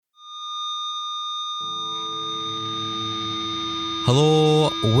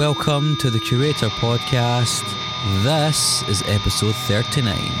Hello, welcome to the Curator Podcast. This is episode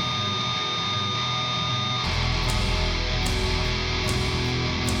 39.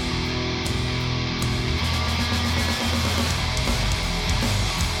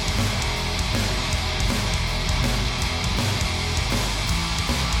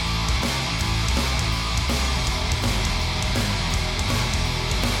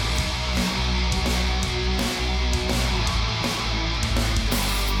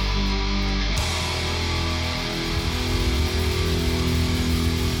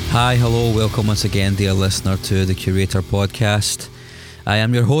 Hi, hello, welcome once again, dear listener, to the Curator Podcast. I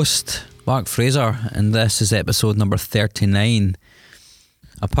am your host, Mark Fraser, and this is episode number 39.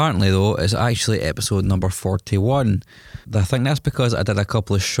 Apparently, though, it's actually episode number 41. I think that's because I did a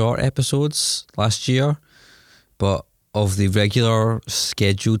couple of short episodes last year, but of the regular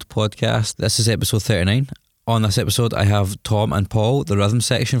scheduled podcast, this is episode 39. On this episode, I have Tom and Paul, the rhythm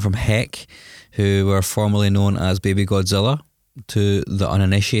section from Heck, who were formerly known as Baby Godzilla to the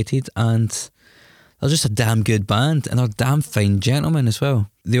uninitiated, and they're just a damn good band, and they're damn fine gentlemen as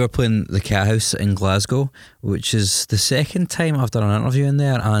well. They were playing the Cat House in Glasgow, which is the second time I've done an interview in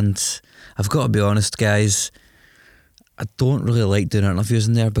there, and I've got to be honest, guys, I don't really like doing interviews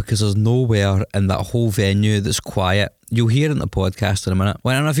in there because there's nowhere in that whole venue that's quiet. You'll hear it in the podcast in a minute.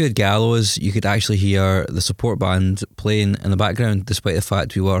 When I interviewed Gallows, you could actually hear the support band playing in the background, despite the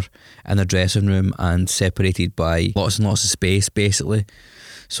fact we were in a dressing room and separated by lots and lots of space, basically.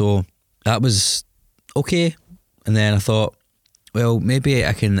 So that was okay. And then I thought, well, maybe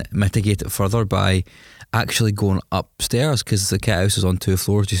I can mitigate it further by actually going upstairs, because the Cat House is on 2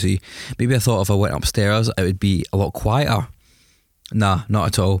 floors, you see. Maybe I thought if I went upstairs it would be a lot quieter. Nah, not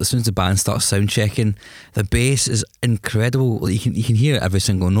at all. As soon as the band starts sound checking, the bass is incredible. Like, you can hear every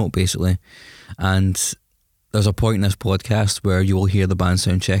single note, basically. And there's a point in this podcast where you will hear the band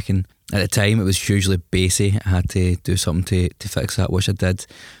sound checking. At the time, it was hugely bassy. I had to do something to fix that, which I did.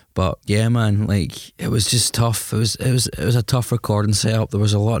 But yeah, man, like, it was just tough. It was a tough recording setup. There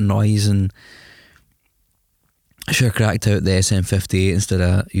was a lot of noise, and I should have cracked out the SM58 instead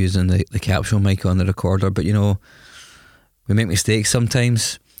of using the capsule mic on the recorder. But you know, we make mistakes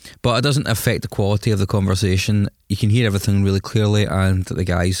sometimes, but it doesn't affect the quality of the conversation. You can hear everything really clearly, and the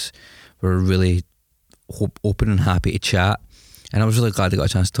guys were really open and happy to chat, and I was really glad I got a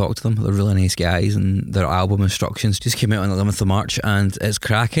chance to talk to them. They're really nice guys, and their album Instructions just came out on the 11th of March, and it's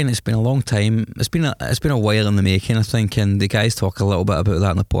cracking. It's been a long time. It's been a while in the making, I think, and the guys talk a little bit about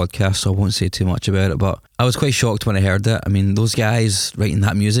that in the podcast, so I won't say too much about it, but I was quite shocked when I heard it. I mean, those guys writing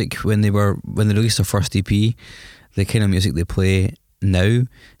that music when they released their first EP, the kind of music they play now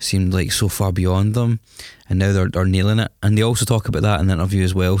seemed like so far beyond them, and now they're nailing it. And they also talk about that in the interview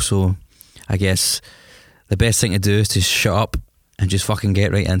as well, so I guess the best thing to do is to shut up and just fucking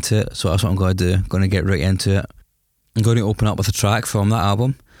get right into it. So that's what I'm going to do. I'm going to get right into it. I'm going to open up with a track from that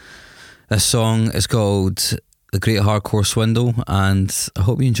album. This song is called The Great Hardcore Swindle, and I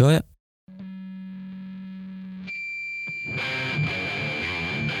hope you enjoy it.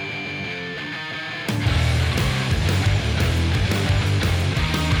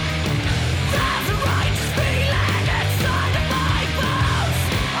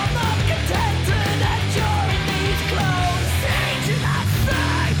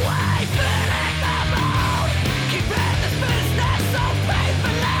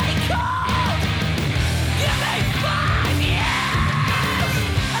 Give me 5 years,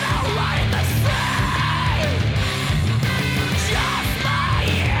 and I'll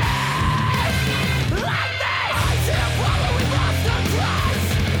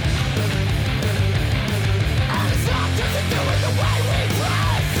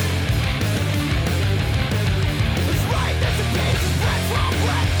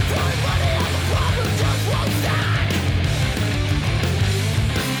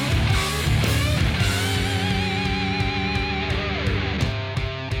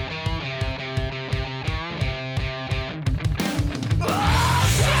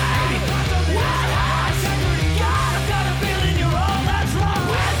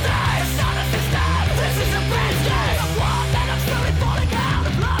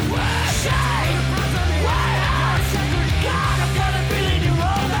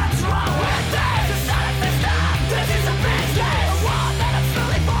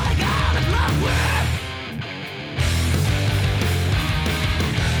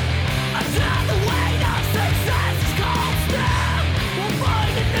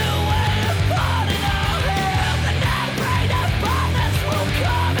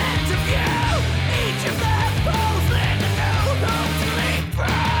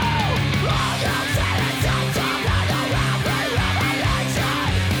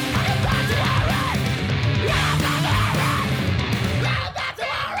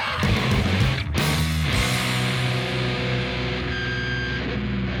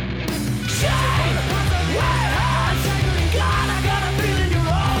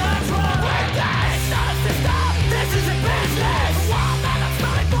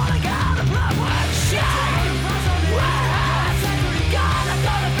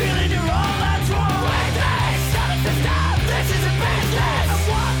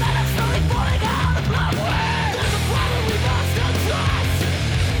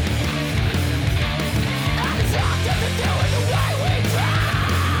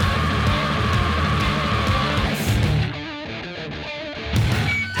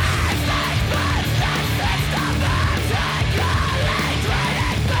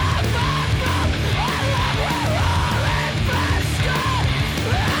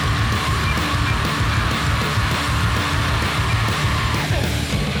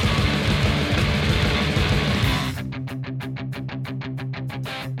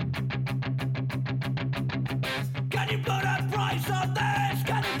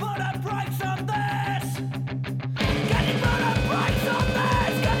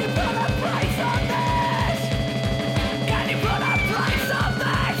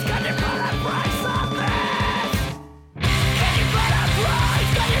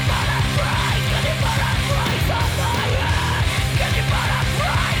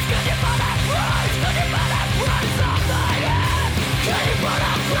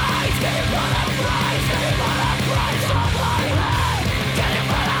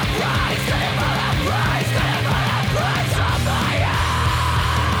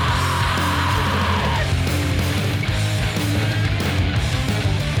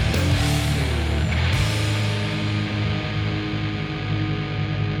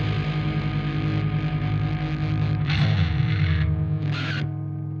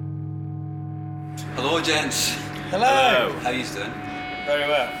Hello, gents. Hello. How you doing? Very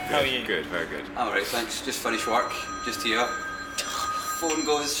well. Good, How are you? Good, very good. I'm alright, thanks. Just finished work. Just here. Phone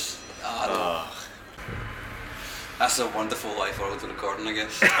goes. That's a wonderful life world of recording, I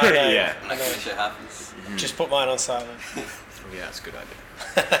guess. I know, Yeah. When that kind of shit happens. Just put mine on silent. Yeah, that's a good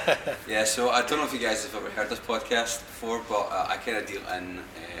idea. Yeah, so I don't know if you guys have ever heard this podcast before, but I kind of deal in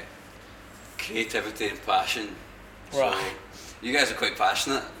creativity and passion. Right. So you guys are quite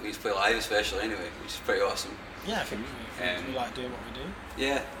passionate when you play live, especially anyway, which is pretty awesome. Yeah, I think we like doing what we do.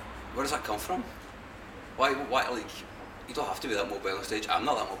 Yeah. Where does that come from? Why, like, you don't have to be that mobile on stage. I'm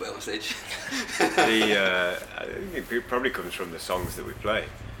not that mobile on stage. I think it probably comes from the songs that we play.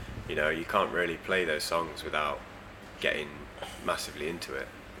 You know, you can't really play those songs without getting massively into it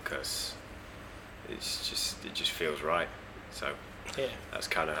because it just feels right. So Yeah. that's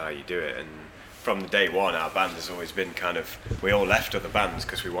kind of how you do it. And from the day one, our band has always been kind of, we all left other bands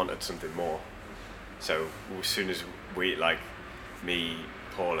because we wanted something more. So as soon as we, like me,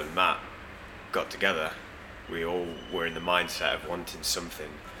 Paul and Matt, got together, we all were in the mindset of wanting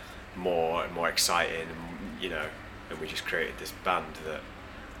something more and more exciting, and, you know, and we just created this band that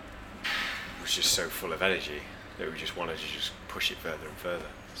was just so full of energy that we just wanted to just push it further and further.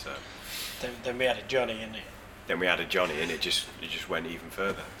 So Then we had a Johnny in it. then we added Johnny, and it just went even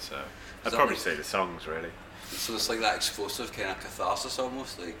further. So I'd probably say the songs, really. So it's like that explosive kind of catharsis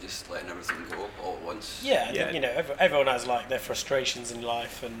almost, like just letting everything go all at once. Yeah, I Yeah. think, you know, everyone has like their frustrations in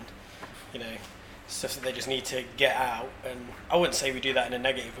life and, you know, stuff that they just need to get out. And I wouldn't say we do that in a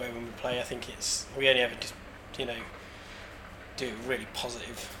negative way when we play. I think we only ever just, you know, do a really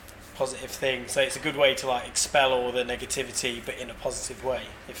positive thing. So it's a good way to like expel all the negativity, but in a positive way,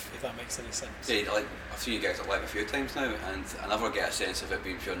 if that makes any sense. Yeah, like I've seen you guys at live a few times now, and I never get a sense of it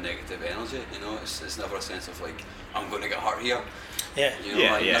being pure negative energy. You know, it's never a sense of like I'm going to get hurt here. Yeah. You know,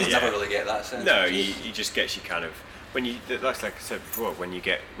 Yeah, like, yeah, I yeah. never really get that sense. No, you just gets you kind of when you, that's like I said before, when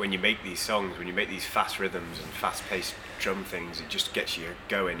you make these songs, when you make these fast rhythms and fast-paced drum things, it just gets you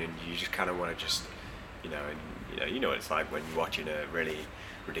going, and you just kind of want to just, you know, and you know what it's like when you're watching a really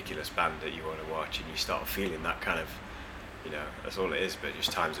ridiculous band that you want to watch, and you start feeling that kind of, you know, that's all it is, but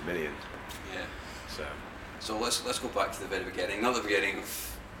just times a million. Yeah. So let's go back to the very beginning, not the beginning of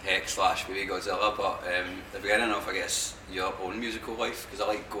Hex / maybe Godzilla, but the beginning of, I guess, your own musical life, because I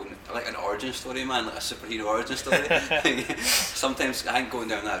like an origin story, man, like a superhero origin story. Sometimes I think going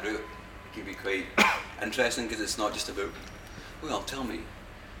down that route can be quite interesting, because it's not just about, well, tell me,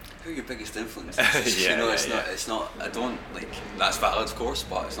 who are your biggest influences? Yeah, you know, yeah, it's not, I don't, like, that's valid of course,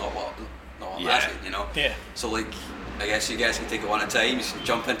 but it's not what I'm Yeah. asking, you know? Yeah. So like, I guess you guys can take it one at a time, you can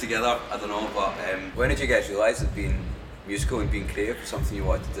jump in together, I don't know, but when did you guys realise that being musical and being creative was something you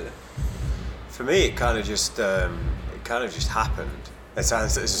wanted to do? for me, it kind of just happened. It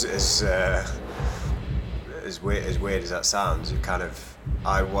sounds as weird as that sounds. It kind of,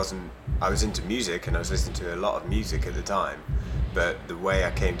 I was into music and I was listening to a lot of music at the time, but the way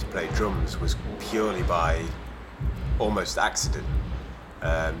I came to play drums was purely by almost accident.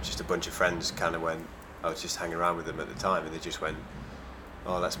 Just a bunch of friends kind of went, I was just hanging around with them at the time, and they just went,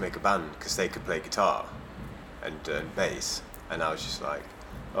 oh, let's make a band, because they could play guitar and bass, and I was just like,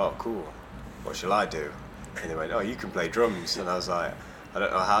 oh, cool, what shall I do? And they went, oh, you can play drums, and I was like, I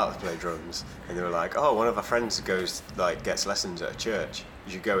don't know how to play drums. And they were like, oh, one of our friends gets lessons at a church,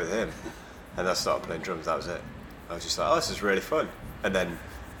 you should go with him. And I started playing drums. That was it. I was just like, oh, this is really fun. And then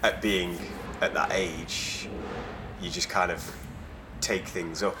being at that age, you just kind of take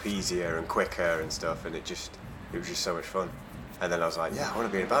things up easier and quicker and stuff, and it was just so much fun. And then I was like, yeah, I want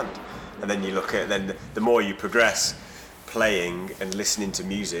to be in a band. And then you look at, then the more you progress playing and listening to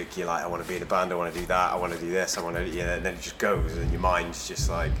music, you're like, I want to be in a band, I want to do that, I want to do this, I want to, you know, and then it just goes, and your mind's just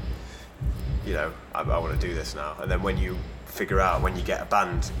like, you know, I want to do this now. And then when you figure out, when you get a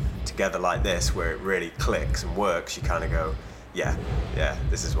band together like this, where it really clicks and works, you kind of go, yeah,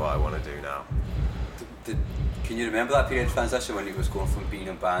 this is what I want to do now. Can you remember that period of transition when you was going from being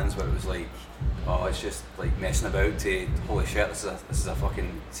in bands where it was like, oh, it's just like messing about, to holy shit, this is a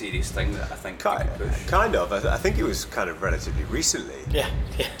fucking serious thing that I think we can push? Kind of. I think it was kind of relatively recently. Yeah.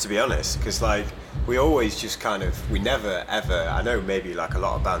 To be honest, because like we always just kind of, we never ever, I know maybe like a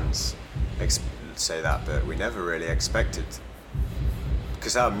lot of bands say that, but we never really expected,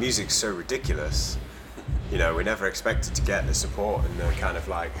 because our music's so ridiculous, you know, we never expected to get the support and the kind of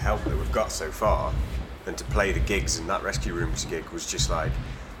like help that we've got so far, and to play the gigs. And that Rescue Rooms gig was just like,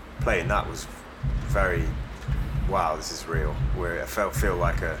 playing that was very, wow, this is real. I feel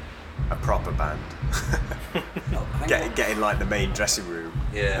like a proper band. getting like the main dressing room.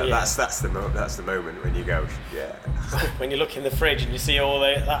 Yeah. That's the moment when you go, yeah. When you look in the fridge and you see all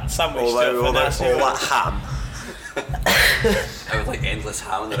that sandwich all that ham. I would like endless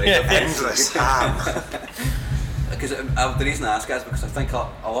ham in the right Endless ham. Because the reason I ask is because I think a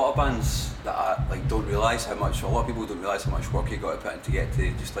lot of bands that don't realise how much, a lot of people don't realise how much work you got to put in to get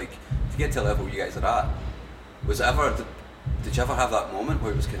to get to the level you guys are at. Did you ever have that moment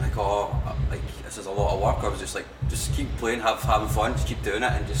where it was kind of this is a lot of work, or was just keep playing, having fun, just keep doing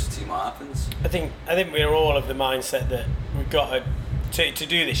it and just see what happens? I think we're all of the mindset that we've got to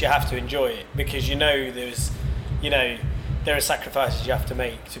do this. You have to enjoy it, because there are sacrifices you have to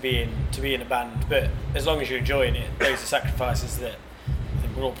make to be in a band. But as long as you're enjoying it, those are sacrifices that I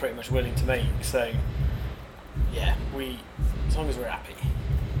think we're all pretty much willing to make. So yeah, as long as we're happy.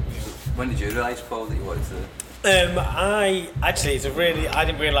 When did you realise, Paul, that you wanted to? I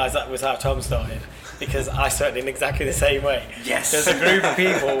didn't realise that was how Tom started, because I started in exactly the same way. Yes. There's a group of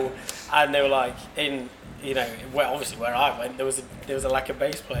people, and they were like obviously where I went, there was a lack of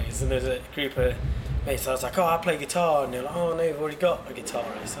bass players, and there's a group of mates. I was like, I play guitar, and they're like, oh no, you've already got a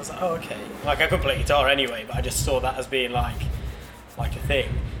guitarist. I was like, oh okay. I could play guitar anyway, but I just saw that as being like a thing.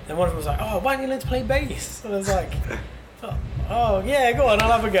 Then one of them was like, oh, why don't you learn to play bass? And I was like, oh yeah, go on,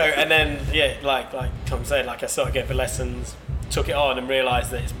 I'll have a go. And then like Tom said, I started getting the lessons, took it on, and realised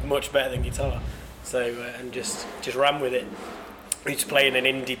that it's much better than guitar. So and just ran with it. We used to play in an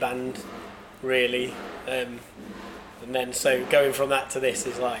indie band, really, and then so going from that to this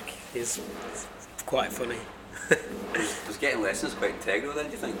is quite funny. Was getting lessons quite integral then,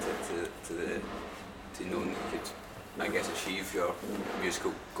 do you think, to knowing that you could, I guess, achieve your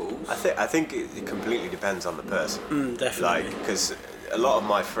musical goals? I think it completely depends on the person. Definitely. Because a lot of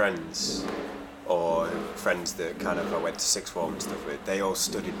my friends, or friends that kind of I went to sixth form and stuff with, they all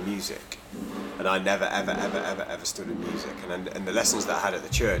studied music, and I never ever studied music. And the lessons that I had at the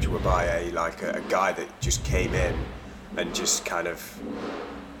church were by a guy that just came in and just kind of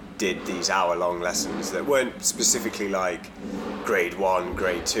did these hour-long lessons that weren't specifically like grade 1,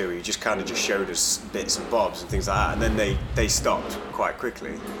 grade 2. He just kind of just showed us bits and bobs and things like that, and then they stopped quite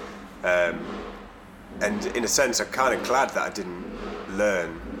quickly. And in a sense, I'm kind of glad that I didn't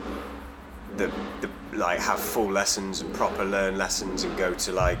learn have full lessons and proper learn lessons and go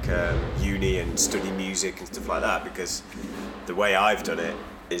to uni and study music and stuff like that, because the way I've done it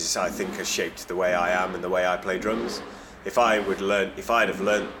is, I think, has shaped the way I am and the way I play drums. If I'd have learnt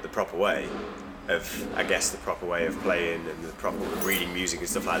the proper way of playing and the proper reading music and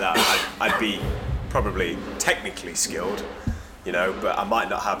stuff like that, I'd be probably technically skilled, but I might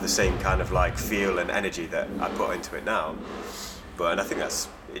not have the same kind of feel and energy that I put into it now. And I think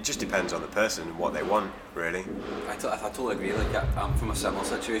it just depends on the person and what they want, really. I totally agree. I'm from a similar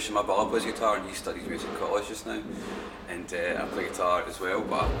situation. My brother plays guitar and he studies music in college just now, and I play guitar as well.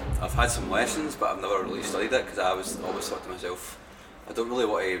 But I've had some lessons, but I've never really studied it, because I always thought to myself, I don't really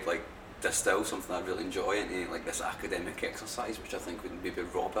want to distill something I really enjoy into this academic exercise, which I think would maybe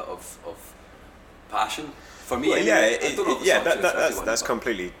rob it of passion for me. Well, that's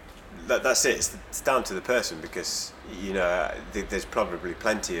completely. That's it. It's down to the person, because there's probably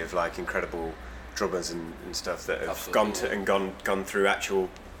plenty of incredible drummers and stuff that have gone through actual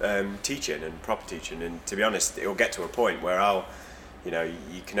teaching and proper teaching. And to be honest, it'll get to a point where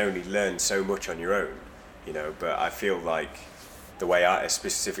you can only learn so much on your own. But I feel like the way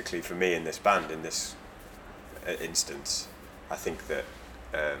specifically for me in this band, in this instance, I think that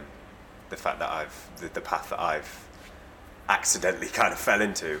the fact that the path that I've accidentally kind of fell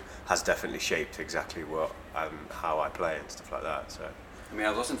into has definitely shaped exactly how I play and stuff like that. So I mean,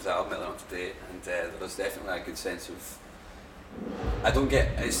 I've listened to the album that up to date, and there's definitely a good sense of, I don't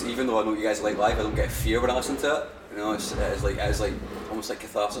get, even though I know you guys like live, I don't get fear when I listen to it. It's like almost like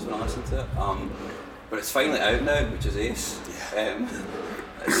catharsis when I listen to it. But it's finally out now, which is ace. Yeah.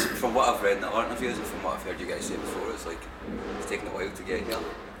 From what I've read in the art interviews and from what I've heard you guys say before, it's taken a while to get here.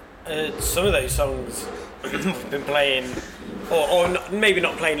 Some of those songs we've been playing, or not, maybe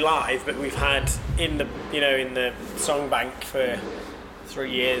not playing live, but we've had in the song bank for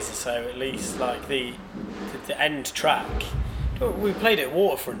 3 years or so at least. The end track, we played it at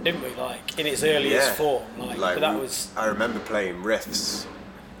Waterfront, didn't we? In its earliest form. But that was. I remember playing riffs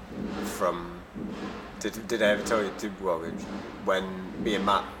from. Did I ever tell you? When me and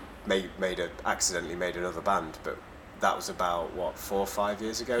Matt accidentally made another band, but that was about 4 or 5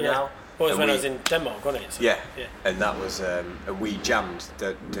 years ago now. Well, it was when I was in Denmark, wasn't it? So, yeah, and that was and we jammed.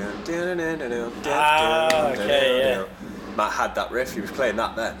 Matt had that riff. He was playing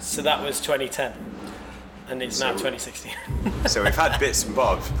that then. So that was 2010, and it's now 2016. So we've had bits and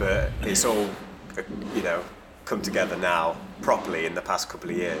bobs, but it's all come together now properly in the past couple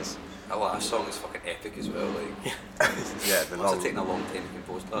of years. That last song is fucking epic as well. Like, Yeah, must have taken a long time to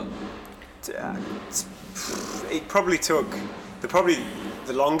compose that. It probably took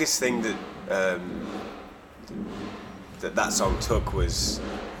the longest thing that song took was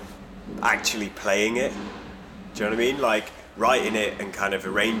actually playing it. Do you know what I mean? Like writing it and kind of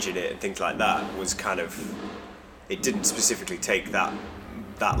arranging it and things like that was kind of, it didn't specifically take that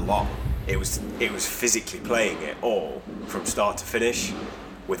long. It was physically playing it all from start to finish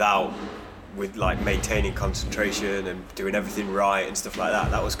with like maintaining concentration and doing everything right and stuff like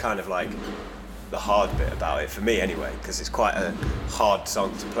that. That was kind of like the hard bit about it for me anyway, because it's quite a hard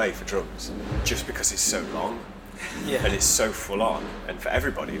song to play for drums just because it's so long. Yeah. And it's so full on, and for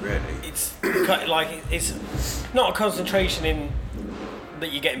everybody really. It's kind of like it's not a concentration in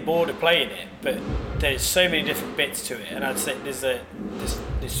that you're getting bored of playing it, but there's so many different bits to it, and I'd say there's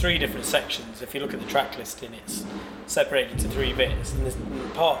 3 different sections. If you look at the track listing, it's separated into 3 bits, and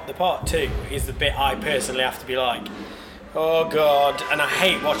the part 2 is the bit I personally have to be like, oh god, and I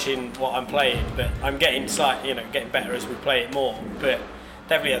hate watching what I'm playing, but I'm getting getting better as we play it more. But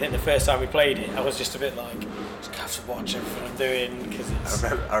definitely, I think the first time we played it, I was just a bit like, just have to watch everything I'm doing because it's.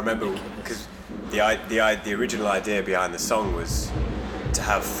 I remember because the original idea behind the song was to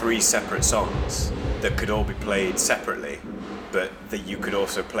have 3 separate songs that could all be played separately, but that you could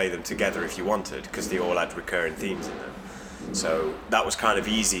also play them together if you wanted, because they all had recurring themes in them. So that was kind of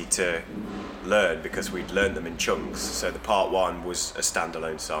easy to learn because we'd learned them in chunks. So the part 1 was a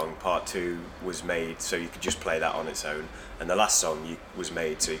standalone song, part 2 was made so you could just play that on its own, and the last song was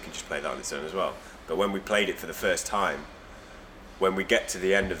made so you could just play that on its own as well. But when we played it for the first time, when we get to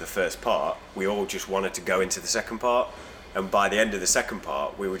the end of the first part, we all just wanted to go into the second part, and by the end of the second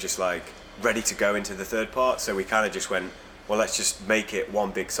part we were just like ready to go into the third part. So we kind of just went, well, let's just make it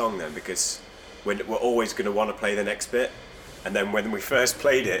one big song then, because we're always going to want to play the next bit. And then when we first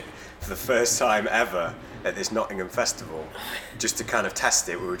played it for the first time ever at this Nottingham festival, just to kind of test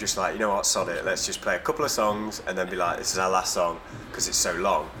it, we were just like, you know what, sod it, let's just play a couple of songs and then be like, this is our last song because it's so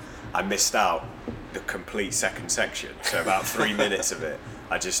long. I missed out the complete second section, so about 3 minutes of it.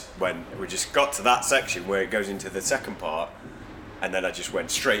 We just got to that section where it goes into the second part, and then I just went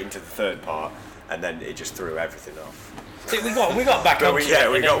straight into the third part, and then it just threw everything off. We got back onto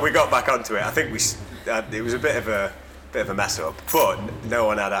it. We got back onto it. I think it was a bit of a mess up, but no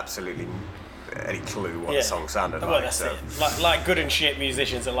one had absolutely any clue what the song sounded like. That's so. it. Like good and shit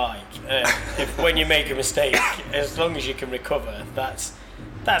musicians alike. When you make a mistake, as long as you can recover, that's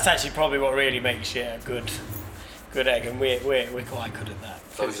actually probably what really makes you a good egg, and we're quite good at that.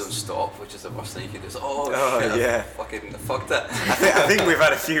 It's always on stop, which is the worst thing you can do. It's like, oh shit, yeah. Fucking fucked it. I think we've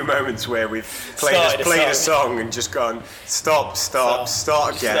had a few moments where we've played a song and just gone start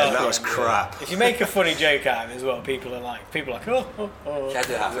again, and that was crap. If you make a funny joke out of it as well, people are like, oh. Yeah, I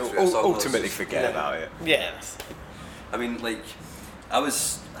do have to Ultimately forget about it. Yeah. I mean, like, I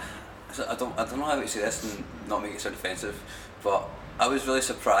don't know how to say this and not make it sound offensive, but I was really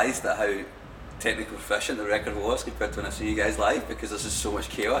surprised at how technical proficient the record was compared to when I see you guys live, because there's just so much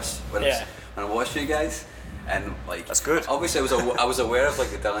chaos when I watch you guys, and like, that's good. Obviously I was aware of like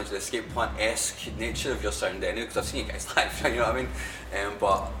the Dillinger Escape Plan-esque nature of your sound anyway, because I've seen you guys live, you know what I mean,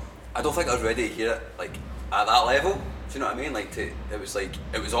 but I don't think I was ready to hear it like at that level, do you know what I mean,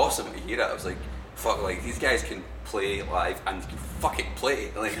 it was awesome to hear it. I was like, fuck, like these guys can play live and can fucking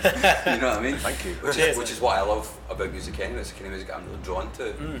play, like, you know what I mean. Thank you. Which is what I love about music anyway. It's the kind of music I'm really drawn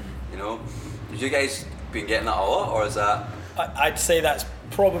to. You know, have you guys been getting that a lot, or is that? I'd say that's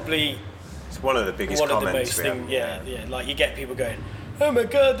probably. It's one of the biggest comments we have. Yeah. Like you get people going, oh my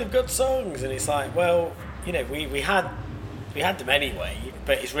god, they've got songs, and it's like, well, you know, we had them anyway,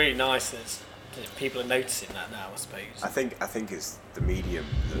 but it's really nice that people are noticing that now, I suppose. I think it's the medium,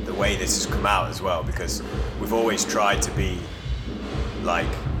 the way this has come out as well, because we've always tried to be like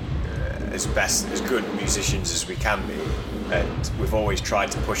as good musicians as we can be, and we've always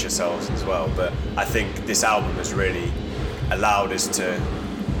tried to push ourselves as well. But I think this album has really allowed us to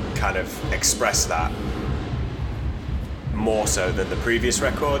kind of express that more so than the previous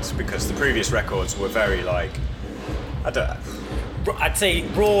records, because the previous records were very like, I'd say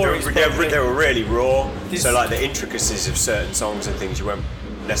raw. They were really raw. So like the intricacies of certain songs and things you won't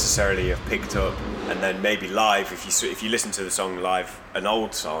necessarily have picked up, and then maybe live, if you listen to the song live, an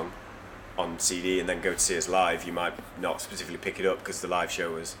old song on CD, and then go to see us live, you might not specifically pick it up because the live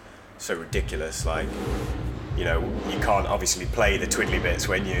show was so ridiculous. Like, you know, you can't obviously play the twiddly bits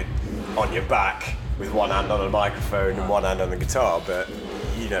when you're on your back with one hand on a microphone and one hand on the guitar, but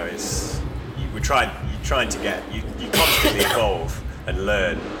you know, you're trying to get, you constantly evolve and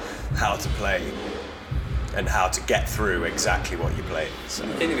learn how to play, and how to get through exactly what you're playing. So.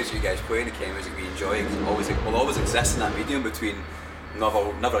 The kind of music you guys play and the kind of music we enjoy will always exist in that medium between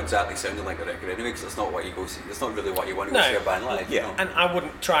never exactly sounding like a record anyway, because it's not what you go see. It's not really what you want to go see a band live. Yeah. And I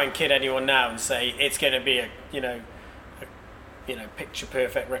wouldn't try and kid anyone now and say it's going to be a picture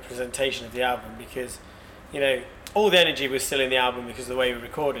perfect representation of the album, because all the energy was still in the album because of the way we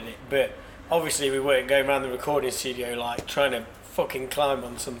recorded it, but obviously we weren't going around the recording studio like trying to fucking climb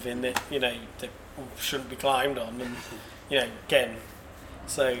on something that that shouldn't be climbed on, and again,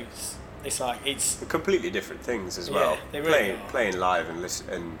 so it's like it's completely different things as well. They really playing live and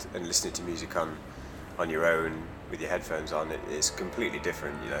listening to music on your own with your headphones on, it's completely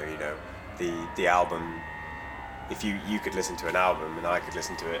different. The album. If you could listen to an album and I could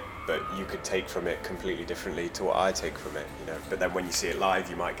listen to it, but you could take from it completely differently to what I take from it. But then when you see it live,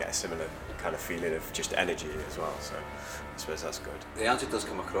 you might get a similar kind of feeling of just energy as well. So I suppose that's good. The energy does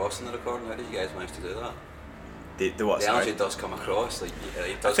come across in the recording. How did you guys manage to do that? The what? The Sorry? energy does come across. Like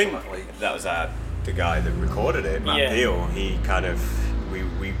it does. I think come like that was the guy that recorded it, Matt Peel. He kind of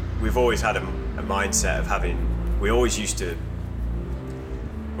we've always had a mindset of having. We always used to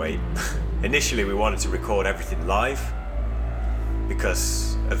Initially, we wanted to record everything live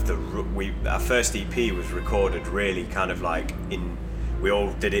because of our first EP was recorded really kind of like we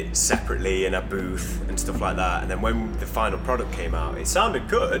all did it separately in a booth and stuff like that. And then when the final product came out, it sounded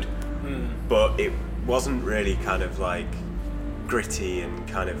good, but it wasn't really kind of like gritty and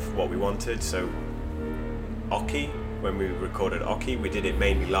kind of what we wanted. So Oki, when we recorded Oki, we did it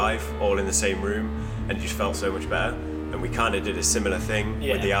mainly live, all in the same room, and it just felt so much better. And we kind of did a similar thing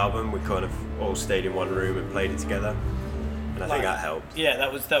with the album. We kind of all stayed in one room and played it together, and I think that helped. Yeah, that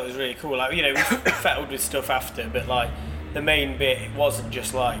was really cool. Like we fettled with stuff after, but like the main bit, it wasn't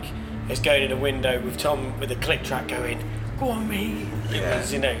just like it's going in a window with Tom with a click track going, "Go on me." It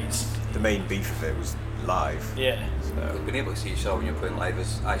was, it's the main beef of it was live. Yeah. So. Being able to see yourself when you're playing live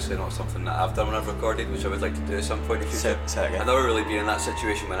is actually not something that I've done when I've recorded, which I would like to do at some point in the future. Say again. I've never really been in that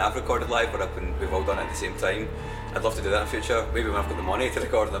situation when I've recorded live, but we've all done it at the same time. I'd love to do that in the future. Maybe when I've got the money to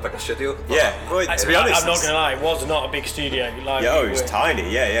record in a bigger studio. Yeah, well, to be honest, I'm not gonna lie, it was not a big studio. Like, it was tiny.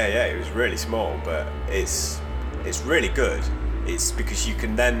 Yeah. It was really small, but it's really good. It's because you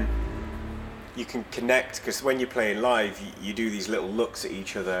can connect, because when you're playing live, you do these little looks at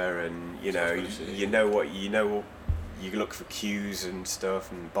each other, and you look for cues and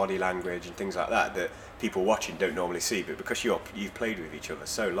stuff and body language and things like that people watching don't normally see, but because you've played with each other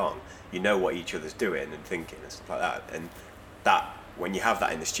so long, you know what each other's doing and thinking and stuff like that, and that when you have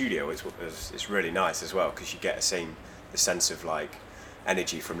that in the studio, it's really nice as well, because you get the sense of like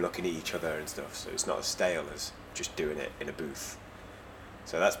energy from looking at each other and stuff, so it's not as stale as just doing it in a booth.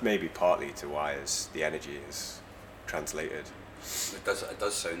 So that's maybe partly to why the energy is translated. It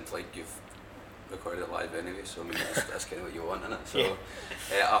does sound like you've recorded it live anyway, so I mean that's kind of what you want in it. So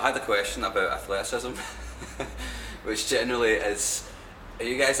I had a question about athleticism, which generally is, are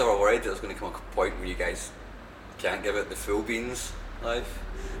you guys ever worried that there's going to come a point where you guys can't give it the full beans live?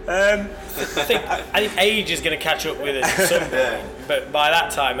 I think age is going to catch up with us at some point, but by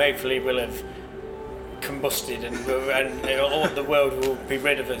that time hopefully we'll have combusted and all the world will be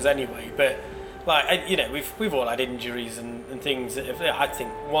rid of us anyway. But like we've all had injuries and things that I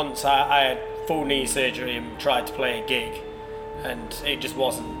think once I had full knee surgery and tried to play a gig, and it just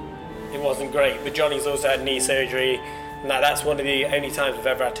wasn't great. But Johnny's also had knee surgery, and that's one of the only times we've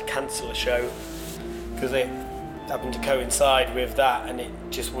ever had to cancel a show because it happened to coincide with that, and it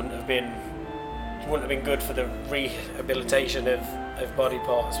just wouldn't have been good for the rehabilitation of body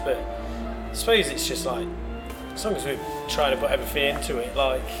parts. But I suppose it's just like, as long as we're trying to put everything into it,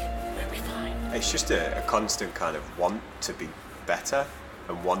 like, we'll be fine. It's just a constant kind of want to be better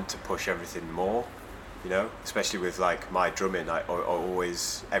and want to push everything more, especially with like my drumming. I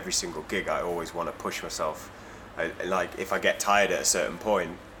always, every single gig, I always want to push myself. Like if I get tired at a certain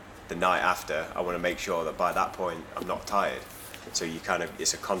point, the night after, I want to make sure that by that point I'm not tired. So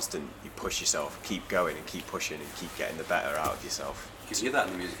it's a constant, you push yourself, keep going and keep pushing and keep getting the better out of yourself. You can hear that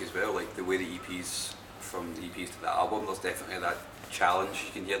in the music as well, like the way the EPs, from the EPs to the album, there's definitely that challenge.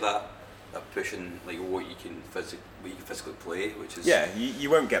 You can hear that pushing, like what you can physically play, which is... Yeah, you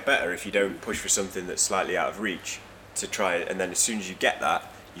won't get better if you don't push for something that's slightly out of reach to try it, and then as soon as you get that,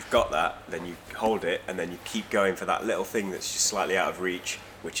 you've got that, then you hold it, and then you keep going for that little thing that's just slightly out of reach,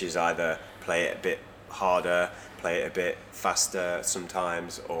 which is either play it a bit harder, play it a bit faster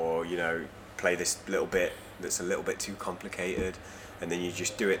sometimes, or play this little bit that's a little bit too complicated, and then you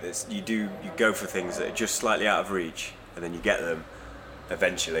just do it. You go for things that are just slightly out of reach, and then you get them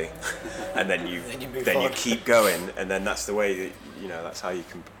eventually, and then you keep going, and then that's the way that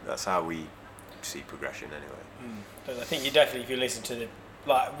that's how we see progression anyway. But I think you definitely, if you listen to the,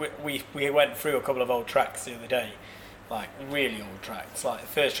 like we went through a couple of old tracks the other day, like really old tracks, like the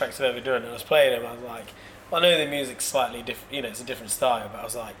first tracks I've ever done, and I was playing them, I was like, well, I know the music's slightly different, you know, it's a different style, but I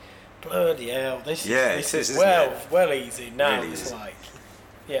was like, bloody hell, this is well easy now. Really it's easy. Like,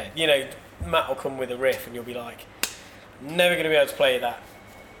 yeah, you know, Matt will come with a riff and you'll be like, never going to be able to play that.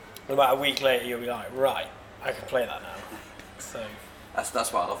 And about a week later, you'll be like, right, I can play that now. So that's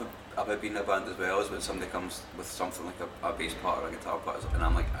what I love about being in a band as well, is when somebody comes with something like a bass part or a guitar part, and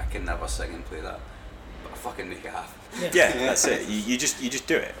I'm like, I can never sing and play that, but I fucking make it happen. Yeah, that's it. You just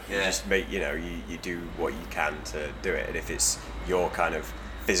do it. Yeah. You just make, you know, you do what you can to do it, and if it's your kind of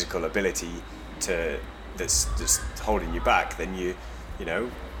physical ability that's holding you back, then you know,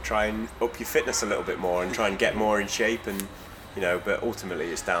 try and up your fitness a little bit more and try and get more in shape, and you know, but ultimately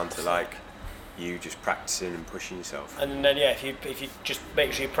it's down to like you just practicing and pushing yourself. And then if you just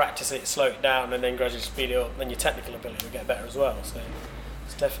make sure you practice it, slow it down, and then gradually speed it up, then your technical ability will get better as well. So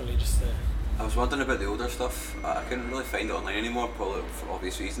it's definitely just. I was wondering about the older stuff. I couldn't really find it online anymore, probably for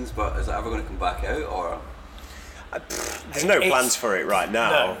obvious reasons. But is it ever going to come back out, or? There's no plans for it right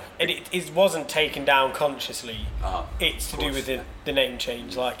now. No, it wasn't taken down consciously. It's to do with the name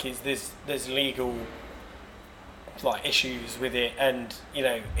change. Like, there's legal like issues with it, and you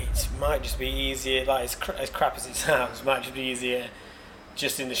know, it might just be easier. Like, as crap as it sounds, it might just be easier.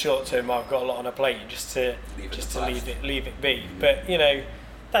 Just in the short term, I've got a lot on a plate. Just to leave it be. But you know,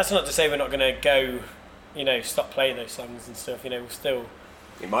 that's not to say we're not going to go. You know, stop playing those songs and stuff. You know, we'll still.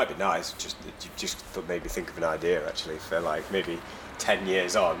 It might be nice, just made me think of an idea actually for like maybe 10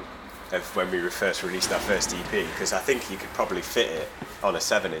 years on of when we first released our first EP, because I think you could probably fit it on a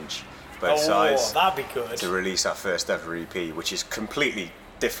 7-inch both sides. That'd be good. To release our first ever EP, which is completely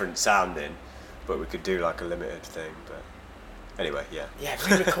different sounding, but we could do like a limited thing. But anyway, yeah. Yeah,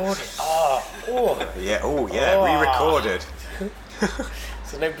 re-record it. Re-recorded.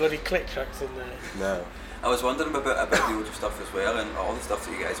 So no bloody click tracks in there. No. I was wondering about the older stuff as well, and all the stuff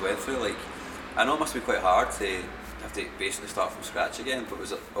that you guys went through. Like, I know it must be quite hard to have to basically start from scratch again, but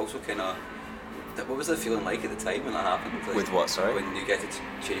was it also kind of, what was it feeling like at the time when that happened? Like, with what, sorry? When you get to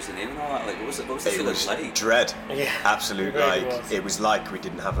change the name and all that, like, what was the feeling like? It was dread. Yeah. Absolute, it was like we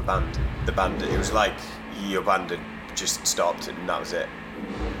didn't have a band. It was like your band had just stopped and that was it.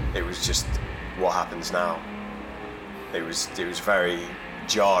 It was just, what happens now? It was very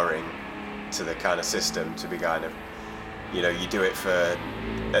jarring to the kind of system to be kind of, you know, you do it for,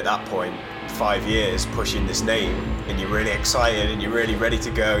 at that point, 5 years pushing this name, and you're really excited and you're really ready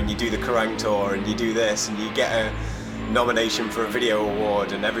to go, and you do the Kerrang tour and you do this and you get a nomination for a video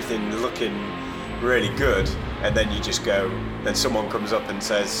award and everything looking really good, and then you just go, then someone comes up and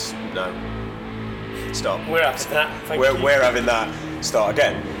says, no, stop. We're having that. We're having that. Start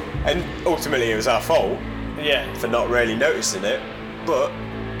again. And ultimately it was our fault. Yeah. For not really noticing it, but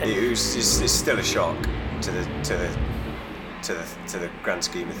it's still a shock to the grand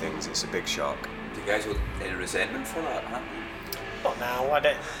scheme of things. It's a big shock. Do you guys hold any resentment for that? Huh? Not now, I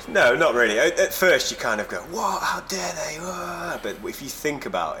don't. No, not really. At first you kind of go, what? How dare they? But if you think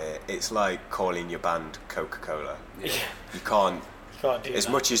about it, it's like calling your band Coca-Cola. Yeah. You can't do as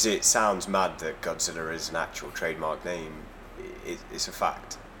that. much as it sounds mad that Godzilla is an actual trademark name, it's a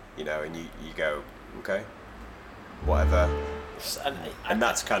fact, you know, and you go, okay, whatever. And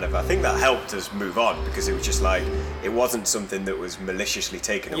that's kind of, I think that helped us move on, because it was just like, it wasn't something that was maliciously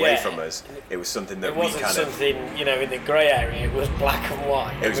taken away from us. It was something that we kind of... It wasn't something, you know, in the grey area. It was black and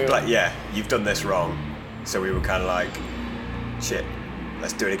white. It was black, yeah, you've done this wrong. So we were kind of like, shit,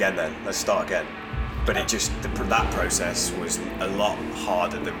 let's do it again then. Let's start again. But it just, that process was a lot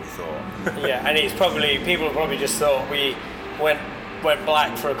harder than we thought. Yeah, and it's probably, people probably just thought we went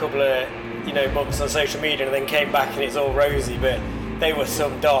black for a couple of, you know, months on social media and then came back and it's all rosy, but they were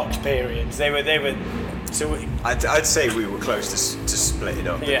some dark periods. They were. So I'd say we were close to splitting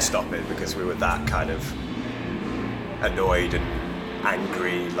up and stopping, because we were that kind of annoyed and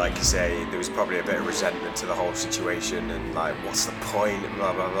angry. Like you say, there was probably a bit of resentment to the whole situation and like, what's the point?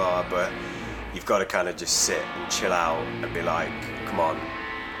 Blah blah blah. But you've got to kind of just sit and chill out and be like, come on,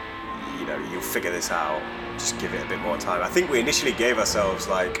 you know, you'll figure this out. Just give it a bit more time. I think we initially gave ourselves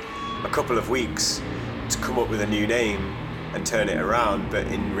like a couple of weeks to come up with a new name and turn it around, but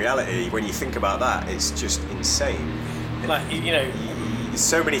in reality, when you think about that, it's just insane. Like, you know,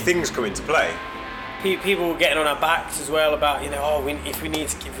 so many things come into play. People were getting on our backs as well about, you know, if we're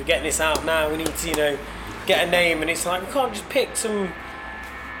getting this out now, we need to, you know, get a name, and it's like, we can't just pick some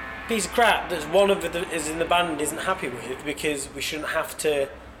piece of crap that one of the is in the band isn't happy with, because we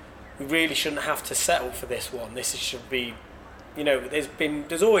really shouldn't have to settle for this one. This should be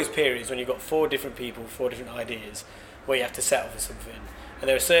there's always periods when you've got 4 different people, 4 different ideas, where you have to settle for something, and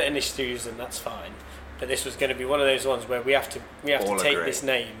there are certain issues, and that's fine. But this was going to be one of those ones where we have to take this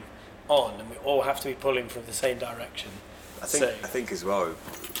name on, and we all have to be pulling from the same direction. I think as well,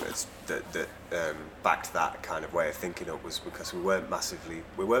 it's that back to that kind of way of thinking up was because we weren't massive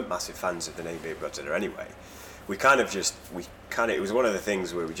fans of the name Baby Godzilla anyway. It was one of the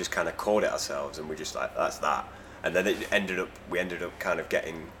things where we just kind of called it ourselves, and we just like, that's that. And then we ended up kind of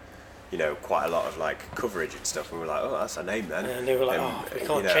getting, quite a lot of like coverage and stuff. And we were like, oh, that's our name then. And they were like, we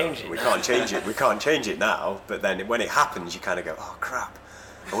can't change it. We can't change it. We can't change it now. But then when it happens, you kind of go, oh crap,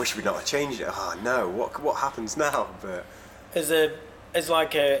 I wish we'd not have changed it. Oh no, what happens now? But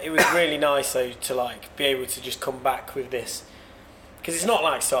it was really nice though to like be able to just come back with this, because it's not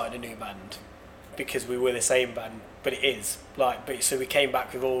like starting a new band because we were the same band, but it is so we came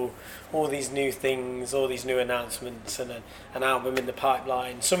back with all these new things, all these new announcements, and an album in the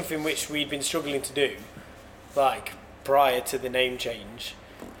pipeline, something which we'd been struggling to do like prior to the name change,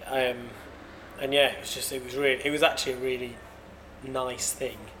 and yeah, it was actually a really nice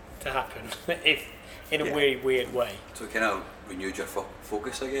thing to happen if in a weird way. So it kind of renewed your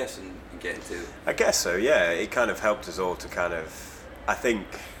focus, I guess, and getting to... I guess so, yeah. It kind of helped us all to kind of... I think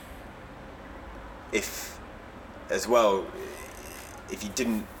if you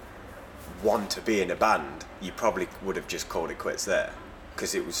didn't want to be in a band, you probably would have just called it quits there,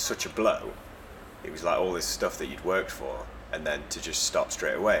 because it was such a blow. It was like all this stuff that you'd worked for, and then to just stop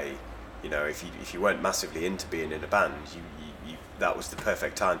straight away, if you weren't massively into being in a band, you that was the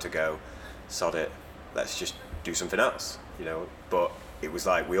perfect time to go, sod it, let's just do something else, But it was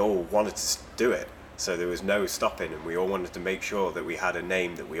like we all wanted to do it, so there was no stopping, and we all wanted to make sure that we had a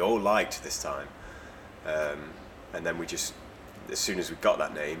name that we all liked this time. And then we just, as soon as we got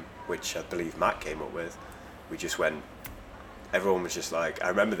that name, which I believe Matt came up with, we just went, everyone was just like, I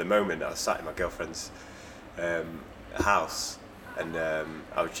remember the moment I was sat in my girlfriend's house, and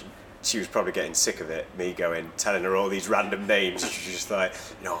she was probably getting sick of it, me telling her all these random names. She was just like,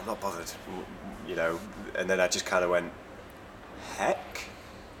 I'm not bothered, and then I just kind of went, Heck?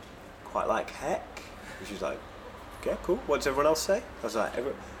 Quite like Heck? And she was like, okay, cool, what does everyone else say? I was like,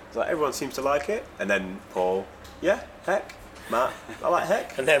 everyone seems to like it. And then Paul, yeah, Heck. Matt, I like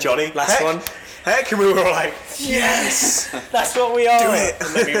Heck. And then Johnny, last Heck. one, Heck, and we were all like, yes, that's what we are. Do it.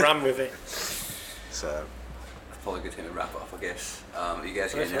 And then we ran with it. So, probably a good time to wrap it up, I guess. You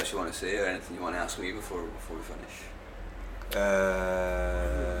guys got anything else you want to say, or anything you want to ask me before we finish?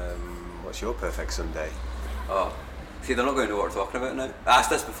 What's your perfect Sunday? Oh, see, they're not going to know what we're talking about now. I asked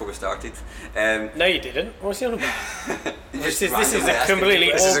this before we started. No, you didn't. What's the other one? This is a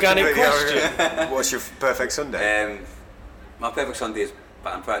completely organic question. What's your perfect Sunday? My perfect Sunday is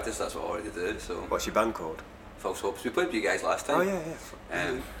band practice. That's what I already do. So. What's your band called? False Hopes. We played with you guys last time. Oh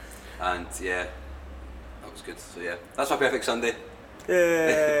yeah. And yeah, that was good. So yeah, that's my perfect Sunday.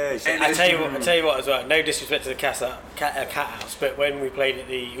 Yay! I tell you what as well. No disrespect to the cat house, but when we played at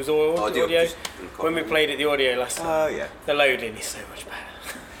the audio. When we played at the audio last time, oh yeah, the loading is so much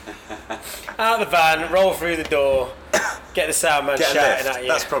better. Out of the van, roll through the door, get the sound man shouting at you.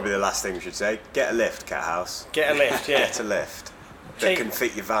 That's probably the last thing we should say. Get a lift, cat house. Get a lift, yeah. Get a lift that can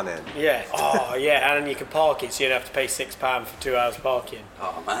fit your van in. Yeah. Oh yeah, and you can park it, so you don't have to pay £6 for 2 hours parking.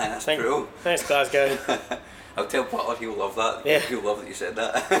 Oh man, that's cool. Thanks, Glasgow. I'll tell Butler he'll love that. Yeah. He'll love that you said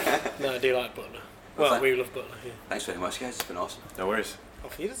that. No, I do like Butler. Well, we love Butler. Yeah. Thanks very much, guys. It's been awesome. No worries.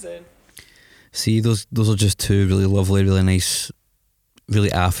 Auf Wiedersehen. See, those are just 2 really lovely, really nice,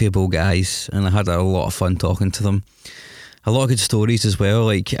 really affable guys, and I had a lot of fun talking to them. A lot of good stories as well.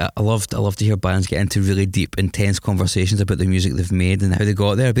 Like I love to hear bands get into really deep, intense conversations about the music they've made and how they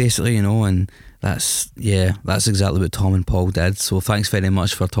got there, basically, and that's exactly what Tom and Paul did. So thanks very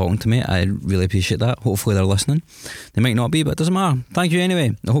much for talking to me. I really appreciate that. Hopefully they're listening. They might not be, but it doesn't matter. Thank you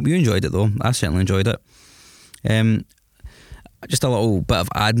anyway. I hope you enjoyed it though. I certainly enjoyed it. Just a little bit of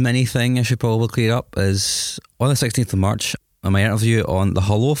admin thing I should probably clear up is on the 16th of March, my interview on the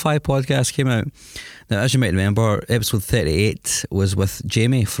Hello-Fi podcast came out. Now, as you might remember, episode 38 was with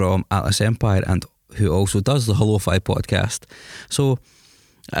Jamie from Atlas Empire, and who also does the Hello-Fi podcast. So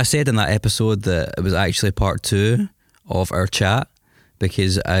I said in that episode that it was actually part 2 of our chat,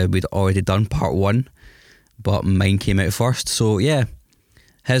 because we'd already done part 1, but mine came out first. So yeah,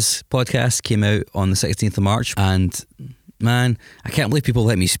 his podcast came out on the 16th of March, and man, I can't believe people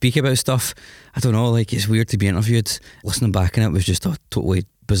let me speak about stuff. I don't know, like, it's weird to be interviewed. Listening back in it was just a totally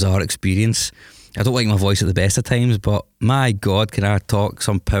bizarre experience. I don't like my voice at the best of times, but my God, can I talk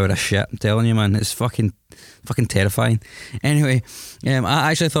some power of shit? I'm telling you, man, it's fucking terrifying. Anyway,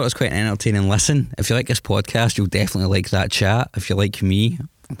 I actually thought it was quite an entertaining listen. If you like this podcast, you'll definitely like that chat. If you like me,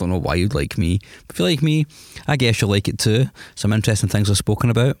 I don't know why you'd like me, but if you like me, I guess you'll like it too. Some interesting things I've spoken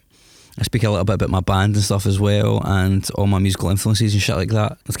about. I speak a little bit about my band and stuff as well, and all my musical influences and shit like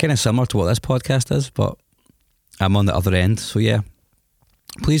that. It's kind of similar to what this podcast is, but I'm on the other end, so yeah.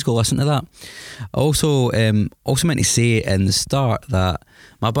 Please go listen to that. Also meant to say in the start that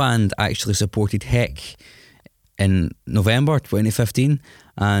my band actually supported Heck in November 2015,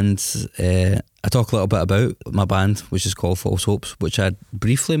 and I talk a little bit about my band, which is called False Hopes, which I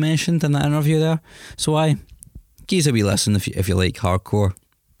briefly mentioned in that interview there. So give a wee listen if you like hardcore.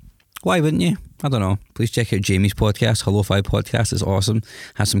 Why wouldn't you? I don't know. Please check out Jamie's podcast, Hello-Fi Podcast. It's awesome.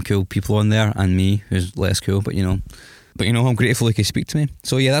 Has some cool people on there, and me, who's less cool, but you know, I'm grateful he could speak to me.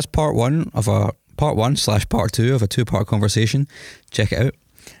 So yeah, that's part 1/2 of a 2-part conversation. Check it out.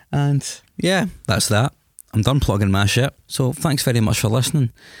 And yeah, that's that. I'm done plugging my shit. So thanks very much for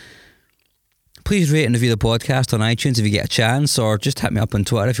listening. Please rate and review the podcast on iTunes if you get a chance, or just hit me up on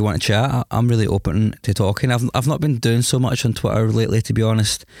Twitter if you want to chat. I'm really open to talking. I've not been doing so much on Twitter lately, to be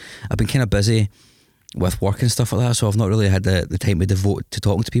honest. I've been kind of busy with work and stuff like that, so I've not really had the time to devote to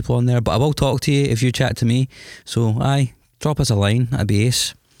talking to people on there. But I will talk to you if you chat to me. So drop us a line. That'd be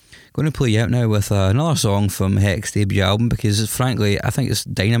ace. Going to play you out now with another song from Heck's debut album, because frankly I think it's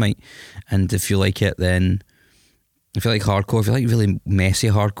dynamite, and if you like it, then if you like hardcore, if you like really messy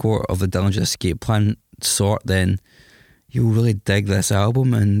hardcore of the Dillinger Escape Plan sort, then you'll really dig this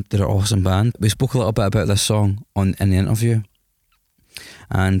album, and they're an awesome band. We spoke a little bit about this song in the interview,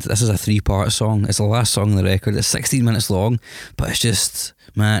 and this is a 3-part song. It's the last song on the record. It's 16 minutes long, but it's just,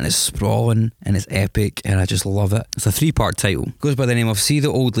 man, it's sprawling and it's epic, and I just love it. It's a 3-part title. It goes by the name of See the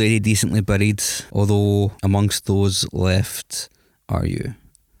Old Lady Decently Buried, Although Amongst Those Left Are You.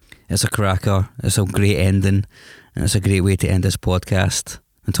 It's a cracker. It's a great ending, and it's a great way to end this podcast.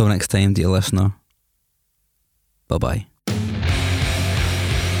 Until next time, dear listener, bye-bye.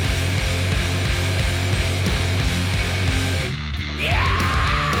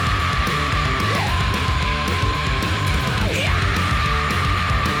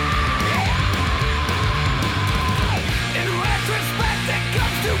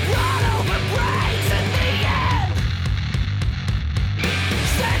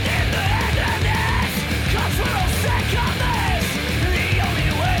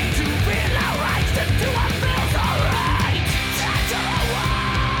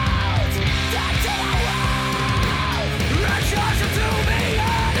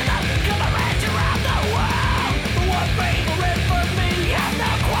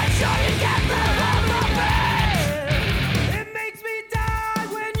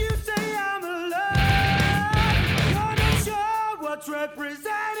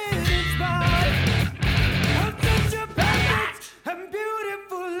 Represented in spite of such a perfect and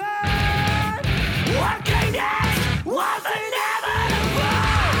beautiful life. What came next was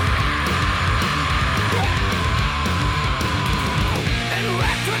inevitable. In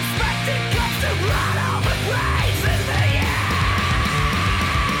retrospect, it comes to run all the praise in the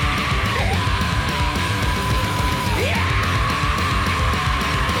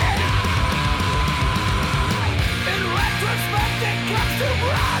In retrospect, it comes to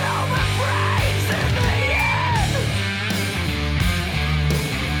run all the praise.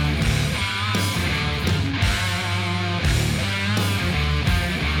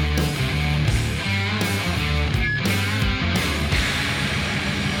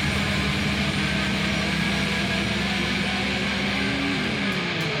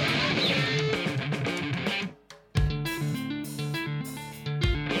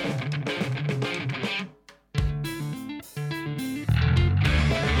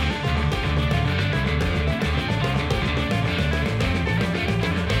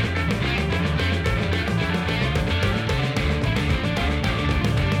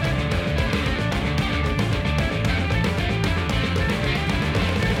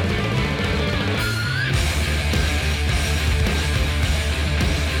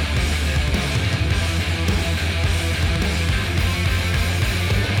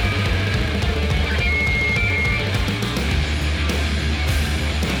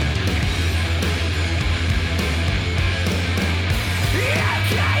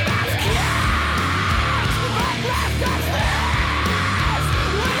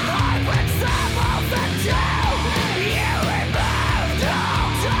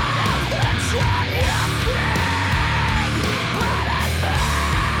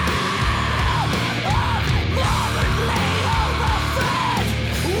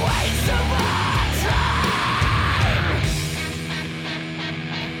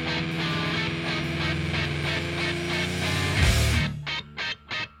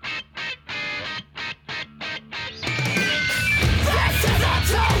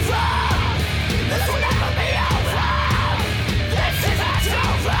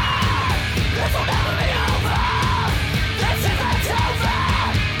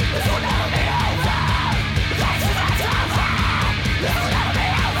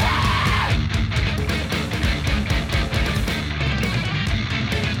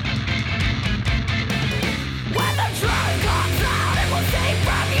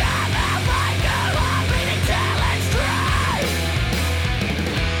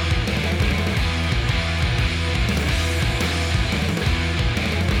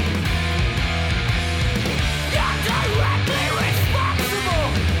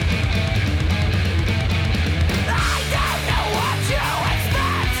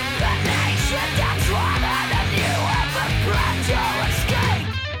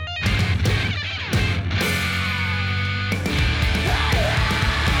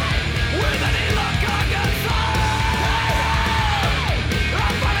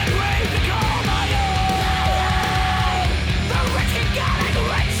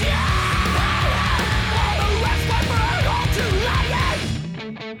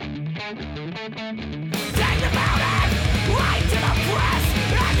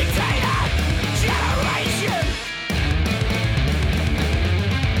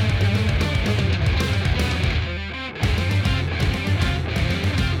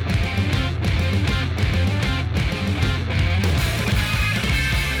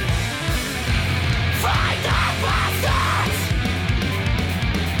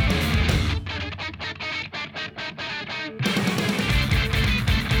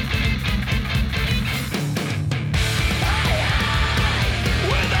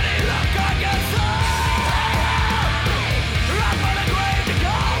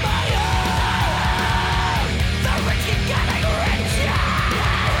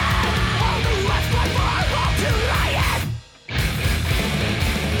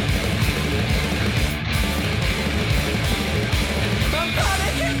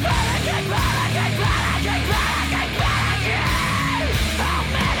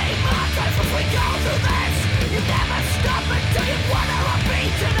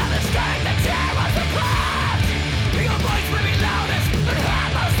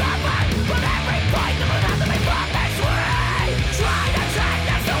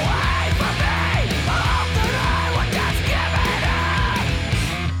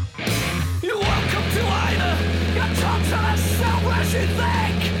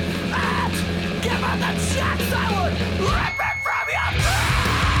 blink. And given the chance, I would rip it from your mouth.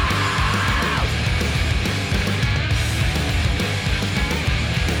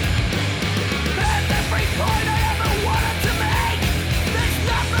 And every point I ever wanted to make, there's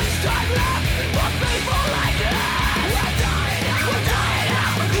not much time left for people like us. We're dying out, we're dying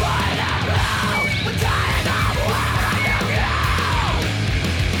out, we're crying out loud. We're dying out, we're running out.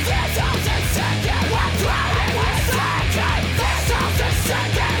 This house is sinking, we're drowning, we're sinking. This house is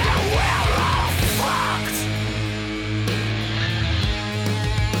sinking and we're all fucked.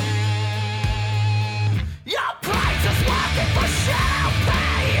 Your price is working for shadow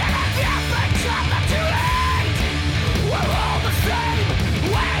pay. And if you think something too late, we're all the same.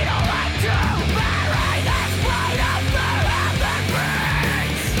 We don't like to bury this brain of the human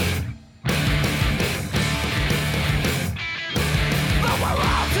beings. But we're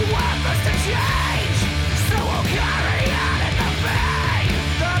all too worthless to change, so we'll carry on in the vein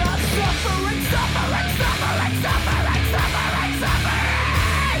that are suffering, suffering, suffering, suffering, suffering,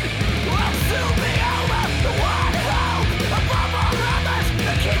 suffering. We'll soon be over. The one hope above all others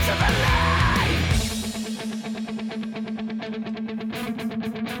that keeps us alive.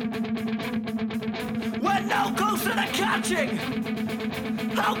 We're no closer to catching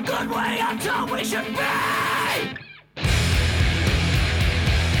how good we are told we should be.